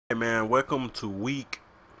man, welcome to week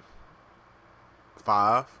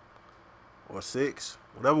 5 or 6,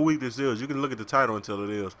 whatever week this is. You can look at the title until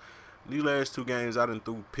it is. These last 2 games, I done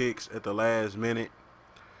threw picks at the last minute,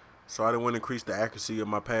 so I didn't want to increase the accuracy of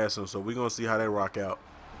my passing. So we're gonna see how they rock out.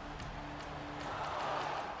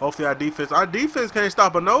 Hopefully our defense can't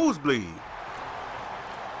stop a nosebleed.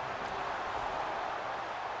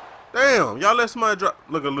 Damn, y'all let somebody drop.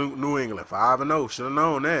 Look at New England, 5-0. Should have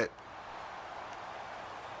known that.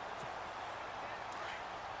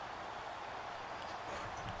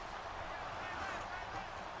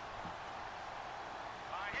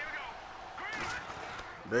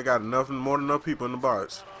 They got more than enough people in the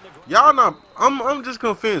box. Y'all not. I'm just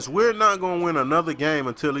convinced we're not gonna win another game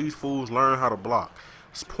until these fools learn how to block.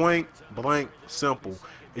 It's point blank simple.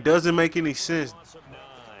 It doesn't make any sense.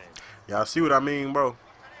 Y'all see what I mean, bro?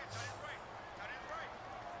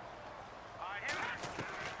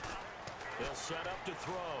 Set up to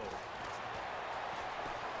throw.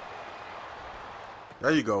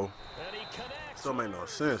 There you go. Still make no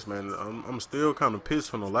sense, man. I'm still kind of pissed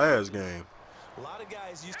from the last game. A lot of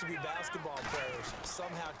guys used to be basketball players,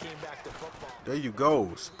 somehow came back to football. There you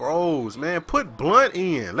go. Sproles, man. Put Blunt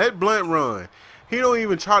in. Let Blunt run. He don't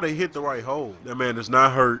even try to hit the right hole. That man is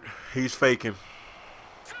not hurt. He's faking.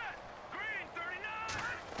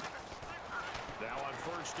 Now on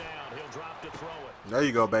first down, he'll drop to throw it. There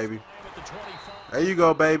you go, baby. There you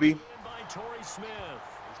go, baby. It's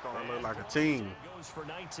starting to look like a team. Goes for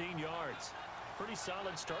 19 yards. Pretty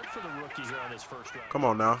solid start for the rookie here on his first drive. Come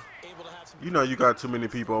on now. You know you got too many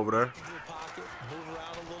people over there.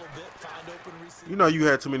 You know you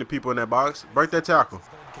had too many people in that box. Break that tackle.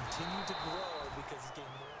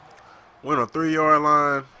 Win a 3-yard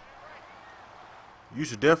line. You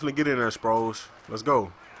should definitely get in there, Sproles. Let's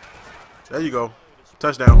go. There you go.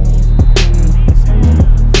 Touchdown.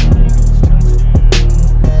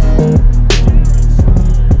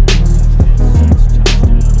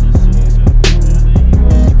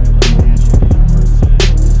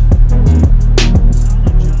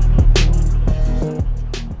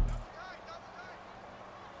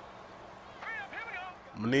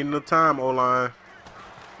 Needing the time, O-line.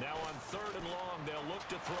 Now on 3rd and long, they'll look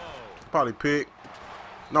to throw. Probably pick.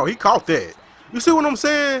 No, he caught that. You see what I'm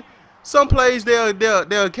saying? Some plays they'll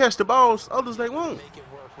catch the balls, others they won't. Make it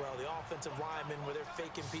work well. The offensive linemen where they're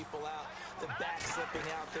faking people out, the back slipping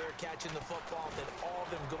out there, catching the football, then all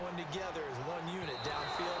of them going together as one unit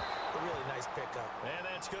downfield. A really nice pickup. And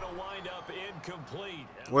that's going to wind up incomplete.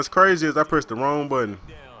 What's crazy is I pressed the wrong button.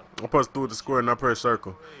 I'm supposed to do it the square and I press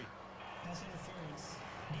circle.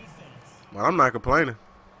 Well, I'm not complaining.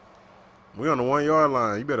 We on the 1-yard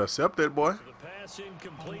line. You better accept that, boy. The pass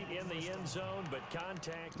incomplete in the end zone, but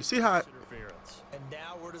contact. You see how? Interference. And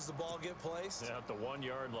now where does the ball get placed? At the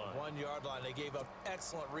 1-yard line. 1-yard line. They gave up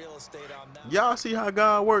excellent real estate on that. Y'all see how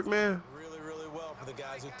God work, man? Really, really well for the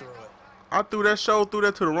guys who threw it. I threw that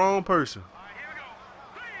to the wrong person.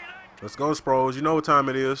 Let's go, Sproles. You know what time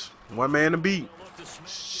it is. One man to beat.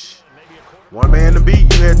 Shh. One man to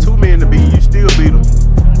beat. You had 2 men to beat. You still beat them.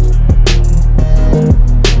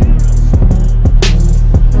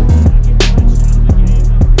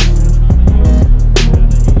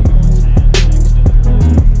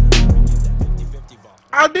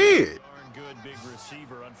 I did. Good big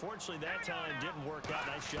receiver. Unfortunately, that time didn't work out.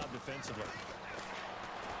 Nice job defensively.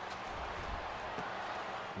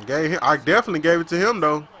 I definitely gave it to him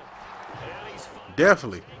though.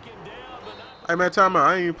 Definitely. Hey man, time out.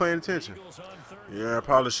 I ain't even paying attention. Yeah, I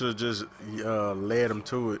probably should have just led him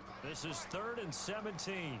to it. This is 3rd and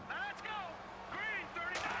 17.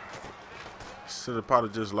 Should have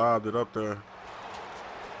probably just lobbed it up there.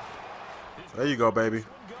 There you go, baby.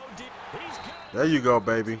 There you go,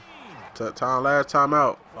 baby. Last time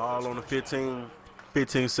out. All on the 15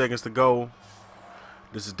 seconds to go.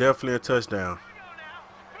 This is definitely a touchdown.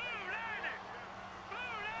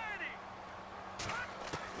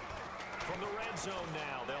 From the red zone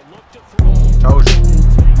now, they'll look to throw. Told you.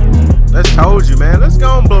 Let's told you, man. Let's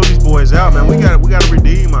go and blow these boys out, man. We gotta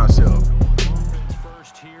redeem ourselves.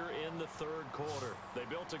 First here in the 3rd quarter. They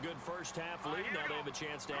built a good first half lead. Now they have a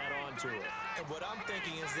chance to add on to it. And what I'm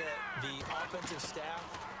thinking is that the offensive staff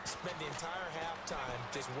spent the entire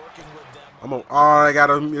halftime just working with them. Oh,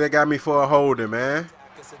 they got me for a holding, man.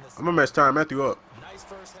 I'm gonna mess Tyrann Mathieu up. Nice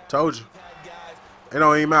first half. Told you. It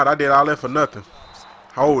don't even matter. I did all that for nothing.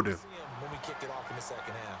 Holding. When we kick it off in the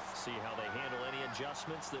second half. See how they handle any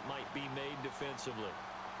adjustments that might be made defensively.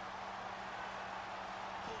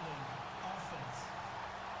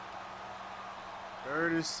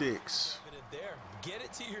 36. Get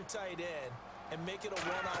it to your tight end. and make it a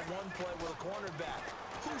one-on-one play with a cornerback.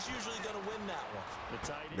 Who's usually going to win that one?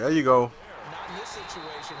 There you go. Not in this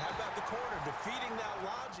situation. How about the corner defeating that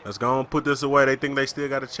logic? Let's go and put this away. They think they still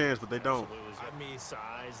got a chance, but they don't. I mean,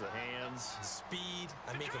 size, the hands, speed.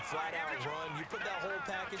 I mean, can flat out run. You put that whole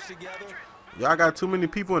package together. Y'all got too many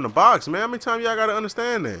people in the box, man. How many times y'all got to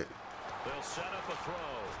understand that? they'll set up a throw.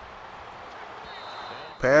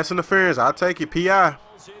 Pass interference. I'll take it. PI.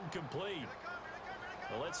 Ball's incomplete.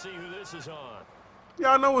 Well, let's see who this is on.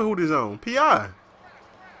 Y'all know who this on. PI.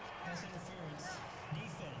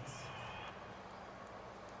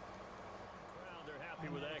 They're happy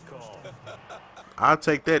with that call. I'll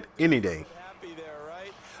take that any day. Happy there,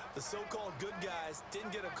 right? The so-called good guys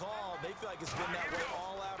didn't get a call. They feel like it's been that way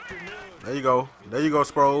all afternoon. There you go. There you go,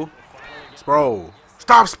 Sproul. Sproul.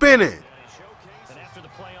 Stop spinning. And after the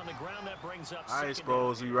play on the ground, that brings up All right,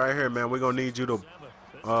 Sproul. You right here, man. We're going to need you to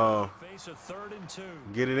face a 3rd and 2.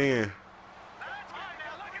 get it in.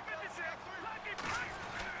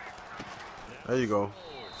 There you go.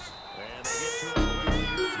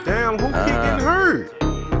 Damn, who keep getting hurt?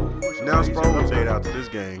 Now Sproul stayed out to this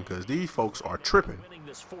game because these folks are tripping. Winning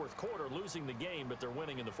this 4th quarter, losing the game, but they're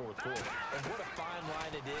winning in the 4th quarter. And what a fine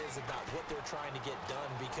line it is about what they're trying to get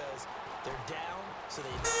done because they're down, so they...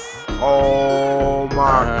 Oh,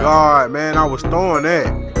 my God, man. I was throwing that.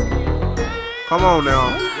 Come on now.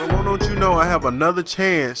 Well, why don't you know I have another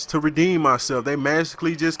chance to redeem myself? They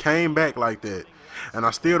magically just came back like that. And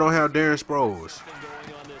I still don't have Darren Sproles.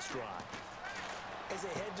 As they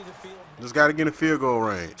head to the field, Just got to get in field goal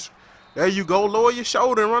range. There you go. Lower your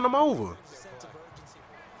shoulder and run them over. sense of urgency.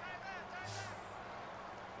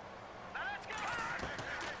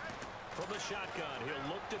 From the shotgun,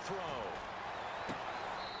 he'll look to throw.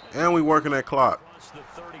 And we working that clock. Across the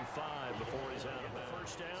 35 before he's out of bounds.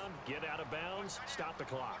 First down, get out of bounds, stop the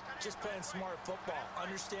clock. Just playing smart football,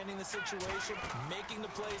 understanding the situation, making the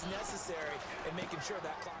plays necessary, and making sure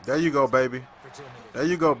that clock... There you go, baby. Opportunity. There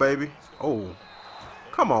you go, baby. Oh,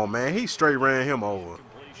 come on, man. He straight ran him over.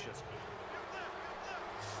 Completion.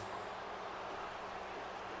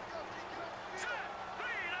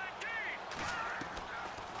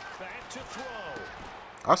 Back to throw.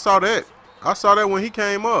 I saw that. I saw that when he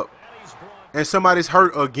came up. And he's brought And somebody's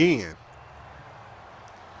hurt again.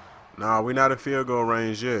 Nah, we're not in field goal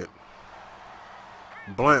range yet.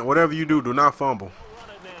 Blunt, whatever you do, do not fumble. run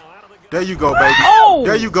it now out of the gun. There you go, baby.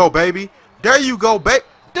 There you go, baby. There you go, baby.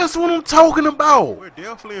 That's what I'm talking about. We're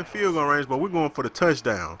definitely in field goal range, but we're going for the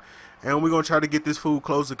touchdown. And we're going to try to get this fool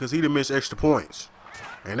closer because he done missed extra points.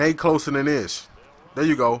 And they closer than this. There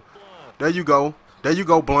you go. There you go. There you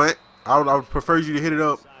go, Blunt. I would prefer you to hit it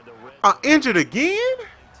up. Injured again?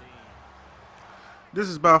 This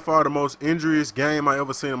is by far the most injurious game I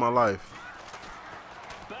ever seen in my life.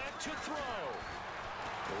 Back to throw.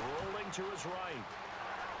 Rolling to his right.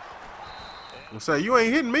 I'm saying, you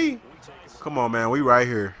ain't hitting me. Come on, man. We right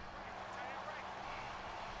here.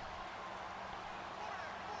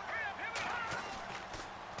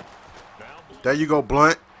 There you go,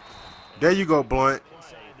 Blunt. There you go, Blunt.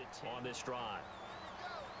 On this drive.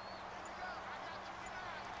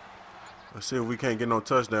 Let's see if we can't get no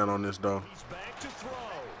touchdown on this, though. He's back to throw.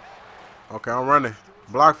 Okay, I'm running.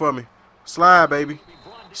 Block for me. Slide, baby.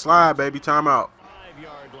 Slide, baby. Timeout.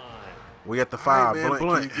 5-yard line. We at the 5. man,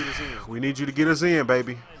 Blunt. We need you to get us in,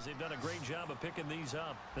 baby. They've done a great job of picking these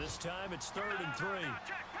up. This time it's 3rd and 3.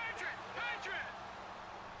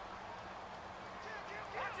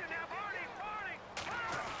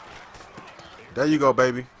 There you go,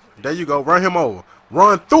 baby. There you go. Run him over.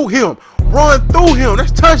 Run through him. Run through him.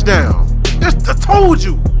 That's touchdown. That's, I told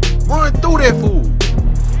you. Run through that fool.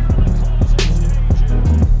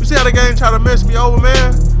 You see how the game try to mess me over,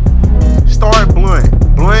 man? Start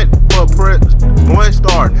Blunt. Blunt for press. Blunt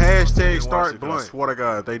start. Hashtag start Blunt. I swear to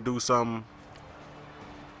God, they do something.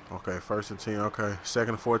 Okay, 1st and 10. Okay, 2nd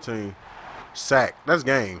and 14. Sack. That's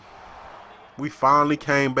game. We finally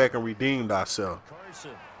came back and redeemed ourselves.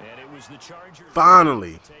 Carson, and it was the Chargers.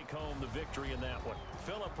 Finally. Take home the victory in that one.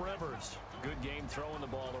 Phillip Rivers, good game throwing the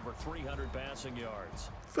ball over 300 passing yards.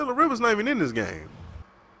 Phillip Rivers not even in this game.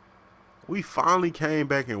 We finally came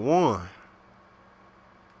back and won.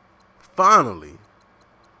 Finally.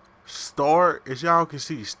 Start, as y'all can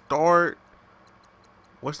see, start.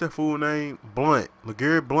 What's that fool name? Blunt.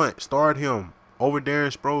 LeGarrette Blunt. Start him over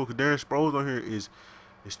Darren Sproles. Because Darren Sproles on here is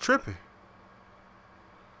tripping.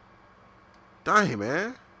 Dang,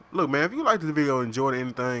 man. Look, man, if you like this video and enjoyed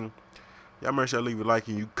anything, y'all make sure to leave a like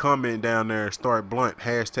and you comment down there. Start Blunt.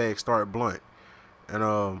 Hashtag Start Blunt. And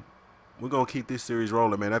we're going to keep this series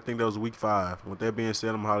rolling, man. I think that was week 5. With that being said,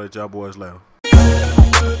 I'm going to holler at y'all boys later.